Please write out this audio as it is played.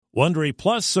Wondery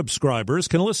Plus subscribers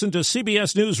can listen to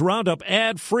CBS News Roundup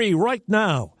ad-free right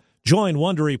now. Join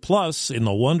Wondery Plus in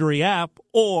the Wondery app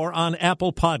or on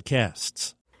Apple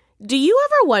Podcasts. Do you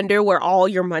ever wonder where all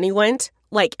your money went?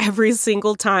 Like every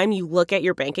single time you look at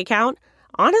your bank account?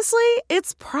 Honestly,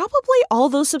 it's probably all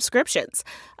those subscriptions.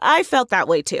 I felt that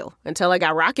way too, until I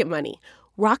got Rocket Money.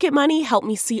 Rocket Money helped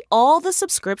me see all the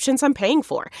subscriptions I'm paying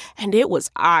for, and it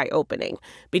was eye-opening.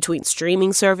 Between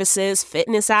streaming services,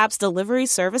 fitness apps, delivery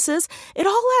services, it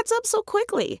all adds up so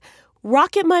quickly.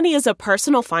 Rocket Money is a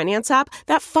personal finance app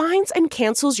that finds and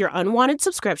cancels your unwanted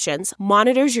subscriptions,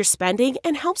 monitors your spending,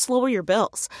 and helps lower your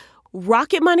bills.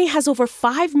 Rocket Money has over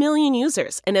 5 million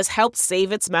users and has helped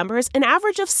save its members an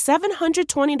average of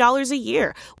 $720 a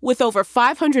year, with over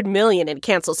 500 million in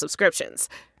canceled subscriptions.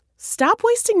 Stop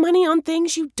wasting money on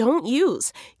things you don't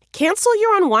use. Cancel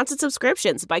your unwanted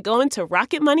subscriptions by going to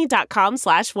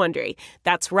rocketmoney.com/Wondery.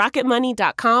 That's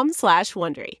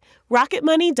rocketmoney.com/Wondery.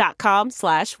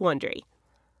 rocketmoney.com/Wondery.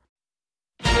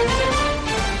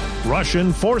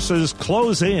 Russian forces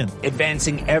close in,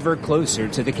 advancing ever closer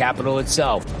to the capital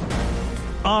itself.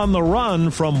 On the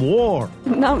run from war.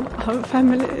 Now our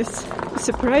family is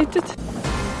separated.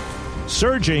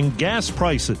 Surging gas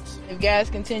prices. If gas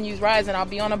continues rising, I'll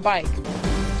be on a bike.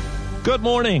 Good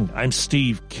morning. I'm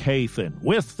Steve Kathan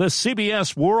with the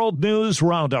CBS World News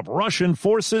Roundup. Russian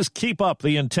forces keep up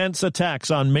the intense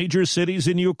attacks on major cities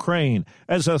in Ukraine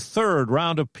as a third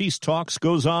round of peace talks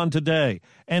goes on today,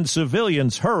 and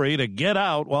civilians hurry to get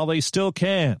out while they still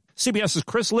can. CBS's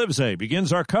Chris Livesay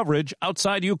begins our coverage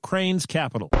outside Ukraine's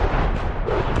capital.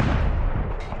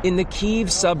 In the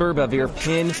Kyiv suburb of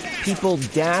Irpin, people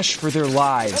dash for their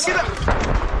lives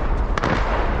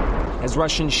as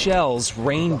Russian shells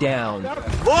rain down.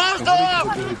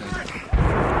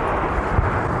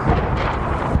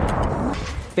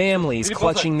 Families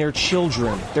clutching their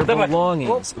children, their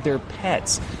belongings, their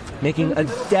pets, making a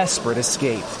desperate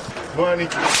escape.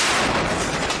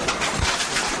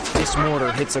 This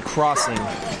mortar hits a crossing,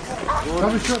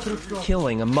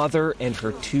 killing a mother and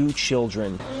her 2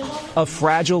 children. A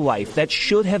fragile life that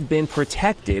should have been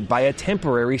protected by a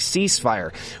temporary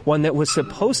ceasefire, one that was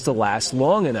supposed to last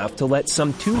long enough to let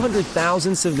some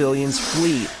 200,000 civilians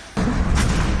flee.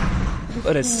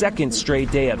 But a second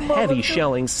straight day of heavy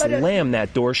shelling slammed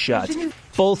that door shut,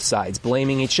 both sides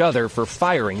blaming each other for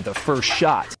firing the first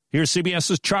shot. Here's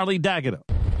CBS's Charlie D'Agata.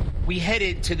 We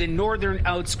headed to the northern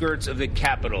outskirts of the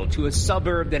capital, to a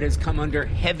suburb that has come under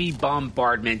heavy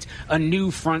bombardment, a new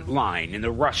front line in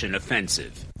the Russian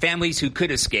offensive. Families who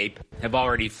could escape have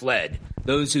already fled.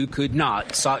 Those who could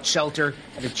not sought shelter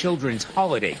at a children's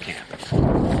holiday camp,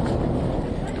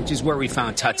 which is where we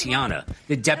found Tatiana,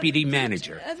 the deputy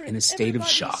manager, in a state of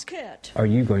shock. Are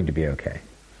you going to be okay?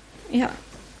 Yeah.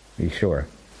 Are you sure?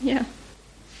 Yeah.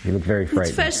 You look very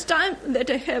frightened. It's first time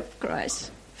that I have cries.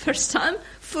 First time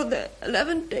for the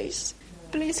 11 days.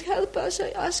 Please help us, I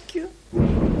ask you.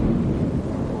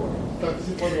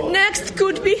 Next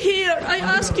could be here. I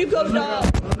ask you, go down.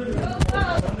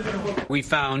 We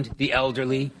found the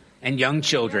elderly and young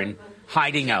children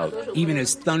hiding out, even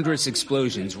as thunderous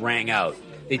explosions rang out.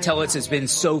 They tell us it's been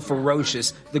so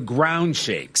ferocious, the ground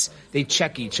shakes. They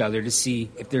check each other to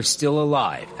see if they're still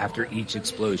alive after each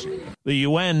explosion. The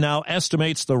UN now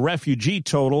estimates the refugee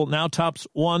total now tops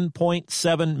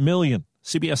 1.7 million.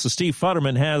 CBS's Steve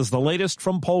Futterman has the latest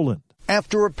from Poland.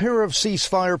 After a pair of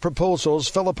ceasefire proposals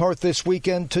fell apart this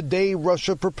weekend, today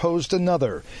Russia proposed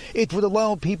another. It would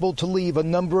allow people to leave a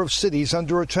number of cities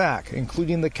under attack,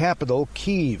 including the capital,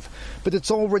 Kyiv. But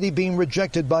it's already being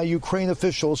rejected by Ukraine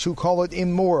officials who call it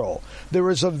immoral. There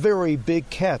is a very big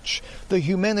catch. The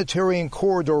humanitarian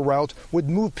corridor route would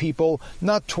move people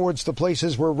not towards the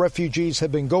places where refugees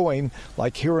have been going,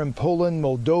 like here in Poland,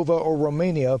 Moldova, or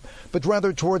Romania, but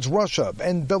rather towards Russia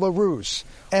and Belarus.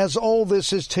 As all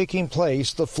this is taking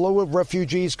place, the flow of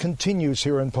refugees continues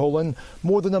here in Poland.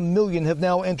 More than 1 million have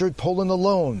now entered Poland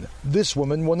alone. This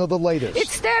woman, one of the latest.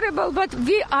 It's terrible, but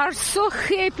we are so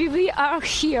happy we are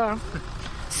here.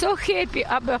 So happy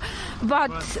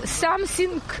about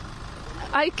something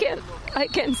I can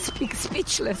speak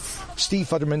speechless. Steve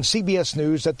Futterman, CBS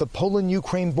News at the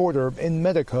Poland-Ukraine border in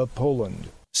Medyka, Poland.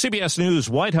 CBS News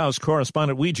White House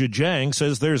correspondent Weijia Jiang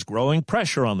says there's growing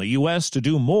pressure on the U.S. to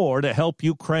do more to help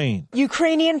Ukraine.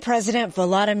 Ukrainian President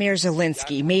Volodymyr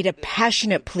Zelensky made a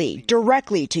passionate plea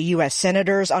directly to U.S.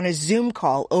 senators on a Zoom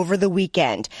call over the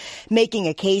weekend, making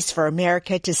a case for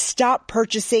America to stop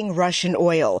purchasing Russian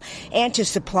oil and to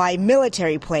supply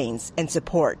military planes and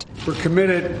support. We're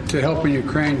committed to helping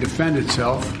Ukraine defend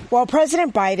itself. While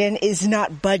President Biden is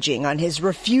not budging on his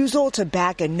refusal to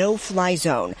back a no-fly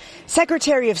zone,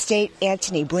 Secretary Secretary of State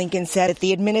Antony Blinken said that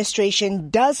the administration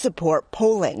does support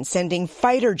Poland sending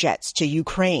fighter jets to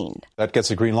Ukraine. That gets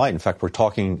a green light. In fact, we're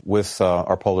talking with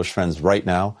our Polish friends right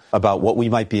now about what we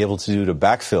might be able to do to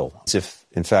backfill if,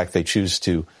 in fact, they choose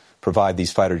to provide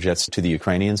these fighter jets to the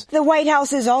Ukrainians. The White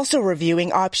House is also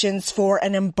reviewing options for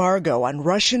an embargo on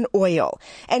Russian oil.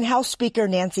 And House Speaker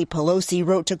Nancy Pelosi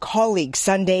wrote to colleagues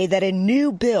Sunday that a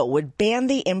new bill would ban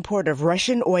the import of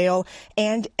Russian oil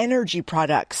and energy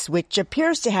products, which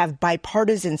appears to have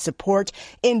bipartisan support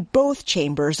in both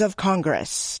chambers of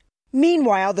Congress.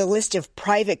 Meanwhile, the list of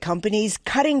private companies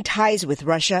cutting ties with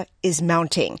Russia is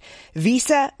mounting.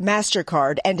 Visa,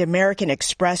 MasterCard, and American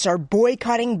Express are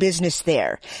boycotting business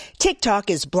there. TikTok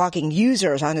is blocking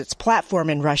users on its platform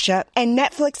in Russia, and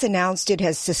Netflix announced it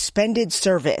has suspended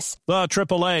service. The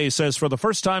AAA says for the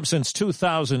first time since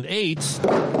 2008...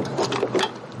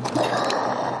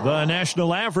 the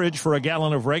national average for a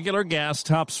gallon of regular gas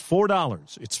tops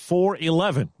 $4. It's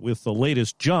 $4.11 with the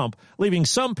latest jump, leaving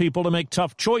some people to make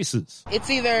tough choices.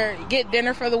 It's either get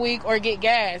dinner for the week or get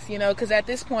gas, because at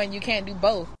this point you can't do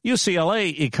both.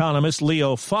 UCLA economist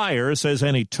Leo Fire says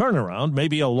any turnaround may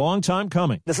be a long time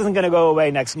coming. This isn't going to go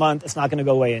away next month. It's not going to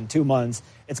go away in 2 months.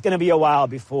 It's going to be a while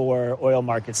before oil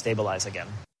markets stabilize again.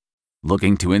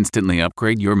 Looking to instantly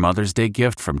upgrade your Mother's Day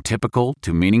gift from typical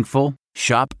to meaningful?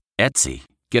 Shop Etsy.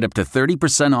 Get up to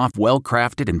 30% off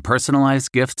well-crafted and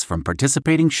personalized gifts from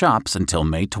participating shops until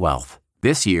May 12th.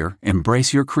 This year,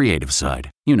 embrace your creative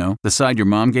side. The side your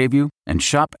mom gave you. And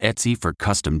shop Etsy for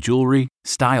custom jewelry,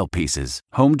 style pieces,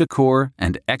 home decor,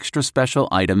 and extra special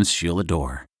items she'll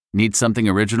adore. Need something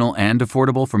original and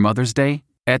affordable for Mother's Day?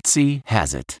 Etsy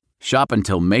has it. Shop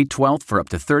until May 12th for up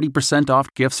to 30%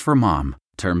 off gifts for mom.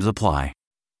 Terms apply.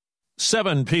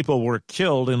 7 people were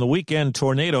killed in the weekend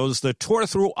tornadoes that tore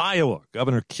through Iowa.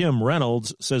 Governor Kim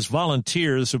Reynolds says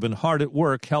volunteers have been hard at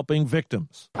work helping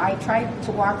victims. I tried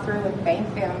to walk through and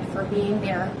thank them for being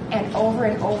there, and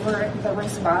over the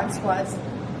response was,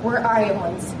 we're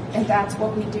Iowans, and that's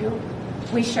what we do.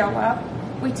 We show up,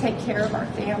 we take care of our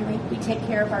family, we take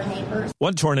care of our neighbors.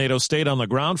 One tornado stayed on the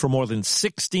ground for more than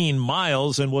 16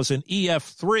 miles and was an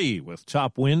EF3 with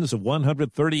top winds of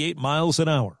 138 miles an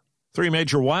hour. 3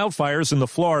 major wildfires in the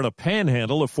Florida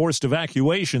Panhandle have forced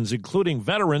evacuations, including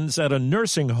veterans at a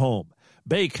nursing home.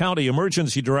 Bay County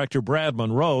Emergency Director Brad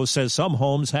Monroe says some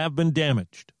homes have been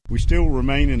damaged. We still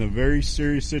remain in a very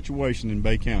serious situation in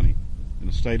Bay County, in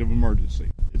a state of emergency.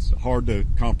 It's hard to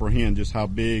comprehend just how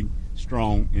big,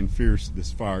 strong, and fierce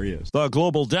this fire is. The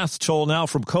global death toll now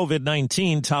from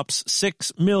COVID-19 tops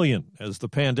 6 million as the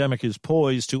pandemic is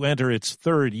poised to enter its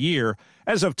 3rd year.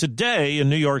 As of today in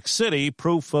New York City,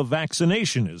 proof of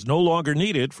vaccination is no longer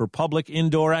needed for public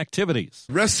indoor activities.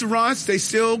 Restaurants, they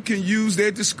still can use their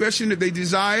discretion if they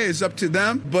desire. It's up to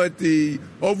them. But the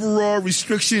overall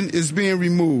restriction is being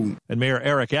removed. And Mayor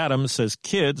Eric Adams says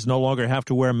kids no longer have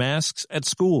to wear masks at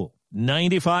school.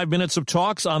 95 minutes of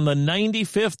talks on the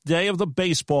 95th day of the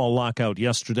baseball lockout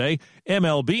yesterday.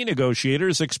 MLB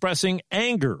negotiators expressing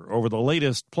anger over the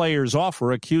latest player's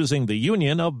offer, accusing the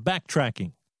union of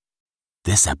backtracking.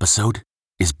 This episode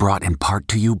is brought in part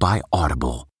to you by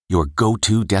Audible, your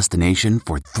go-to destination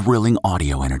for thrilling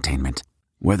audio entertainment.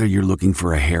 Whether you're looking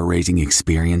for a hair-raising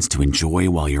experience to enjoy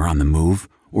while you're on the move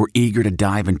or eager to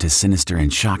dive into sinister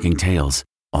and shocking tales,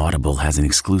 Audible has an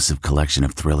exclusive collection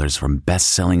of thrillers from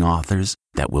best-selling authors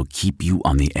that will keep you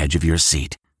on the edge of your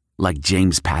seat. Like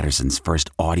James Patterson's first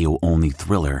audio-only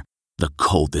thriller, The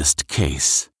Coldest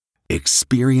Case.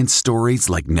 Experience stories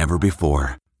like never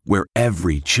before, where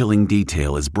every chilling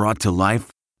detail is brought to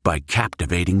life by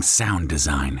captivating sound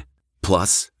design.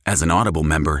 Plus, as an Audible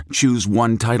member, choose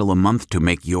one title a month to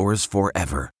make yours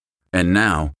forever. And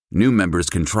now, new members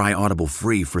can try Audible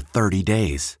free for 30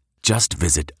 days. Just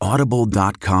visit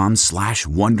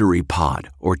audible.com/WonderyPod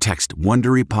or text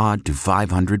WonderyPod to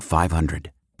 500-500.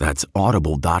 That's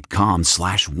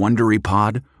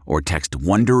audible.com/WonderyPod or text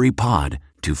WonderyPod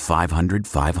to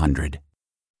 500-500.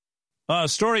 A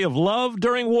story of love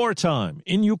during wartime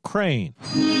in Ukraine.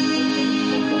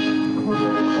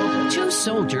 2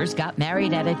 soldiers got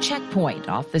married at a checkpoint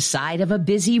off the side of a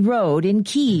busy road in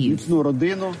Kyiv.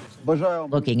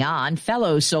 Looking on,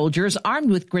 fellow soldiers armed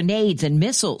with grenades and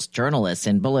missiles, journalists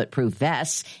in bulletproof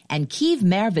vests, and Kyiv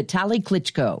Mayor Vitaly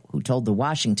Klitschko, who told the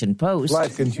Washington Post,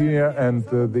 "Life continues and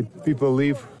the people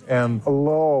live and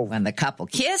love." When the couple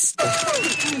kissed,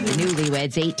 the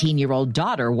newlywed's 18-year-old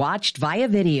daughter watched via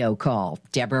video call.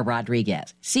 Deborah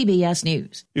Rodriguez, CBS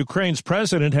News. Ukraine's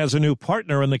president has a new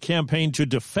partner in the campaign to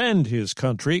defend his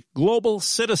country, Global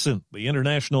Citizen, the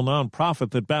international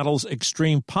nonprofit that battles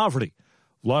extreme poverty.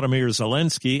 Vladimir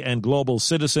Zelensky and Global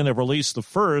Citizen have released the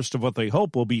first of what they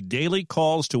hope will be daily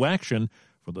calls to action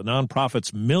for the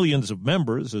nonprofit's millions of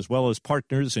members, as well as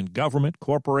partners in government,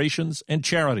 corporations, and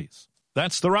charities.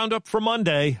 That's the Roundup for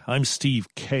Monday. I'm Steve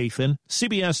Kathan,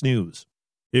 CBS News.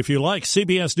 If you like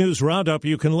CBS News Roundup,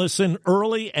 you can listen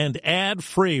early and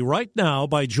ad-free right now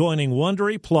by joining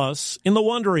Wondery Plus in the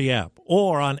Wondery app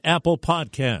or on Apple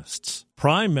Podcasts.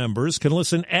 Prime members can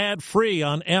listen ad-free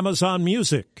on Amazon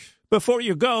Music. Before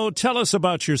you go, tell us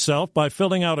about yourself by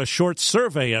filling out a short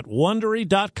survey at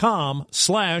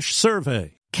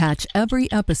Wondery.com/survey. Catch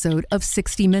every episode of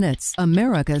 60 Minutes,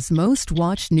 America's most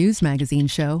watched news magazine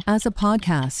show, as a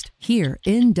podcast. Hear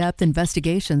in-depth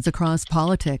investigations across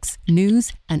politics,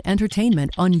 news, and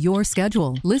entertainment on your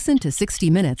schedule. Listen to 60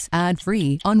 Minutes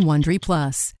ad-free on Wondery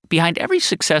Plus. Behind every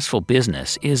successful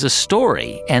business is a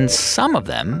story, and some of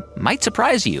them might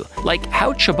surprise you, like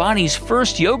how Chobani's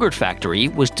first yogurt factory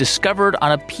was discovered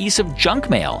on a piece of junk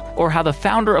mail, or how the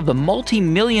founder of the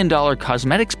multi-million-dollar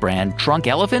cosmetics brand Drunk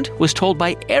Elephant was told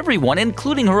by everyone,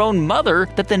 including her own mother,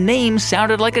 that the name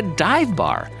sounded like a dive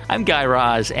bar. I'm Guy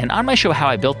Raz, and on my show How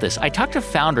I Built This, I talk to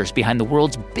founders behind the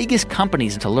world's biggest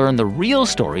companies to learn the real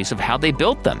stories of how they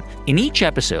built them. In each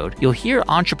episode, you'll hear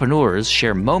entrepreneurs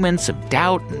share moments of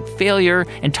doubt and failure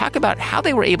and talk about how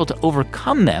they were able to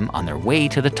overcome them on their way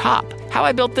to the top. How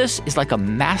I Built This is like a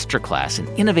masterclass in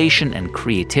innovation and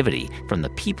creativity from the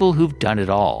people who've done it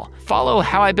all. Follow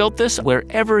How I Built This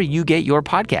wherever you get your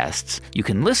podcasts. You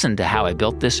can listen to How I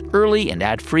Built This early and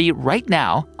ad-free right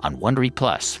now on Wondery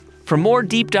Plus. For more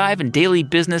deep dive and daily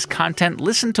business content,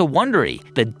 listen to Wondery,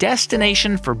 the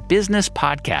destination for business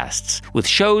podcasts. With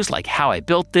shows like How I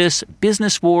Built This,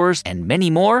 Business Wars, and many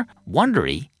more,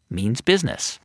 Wondery means business.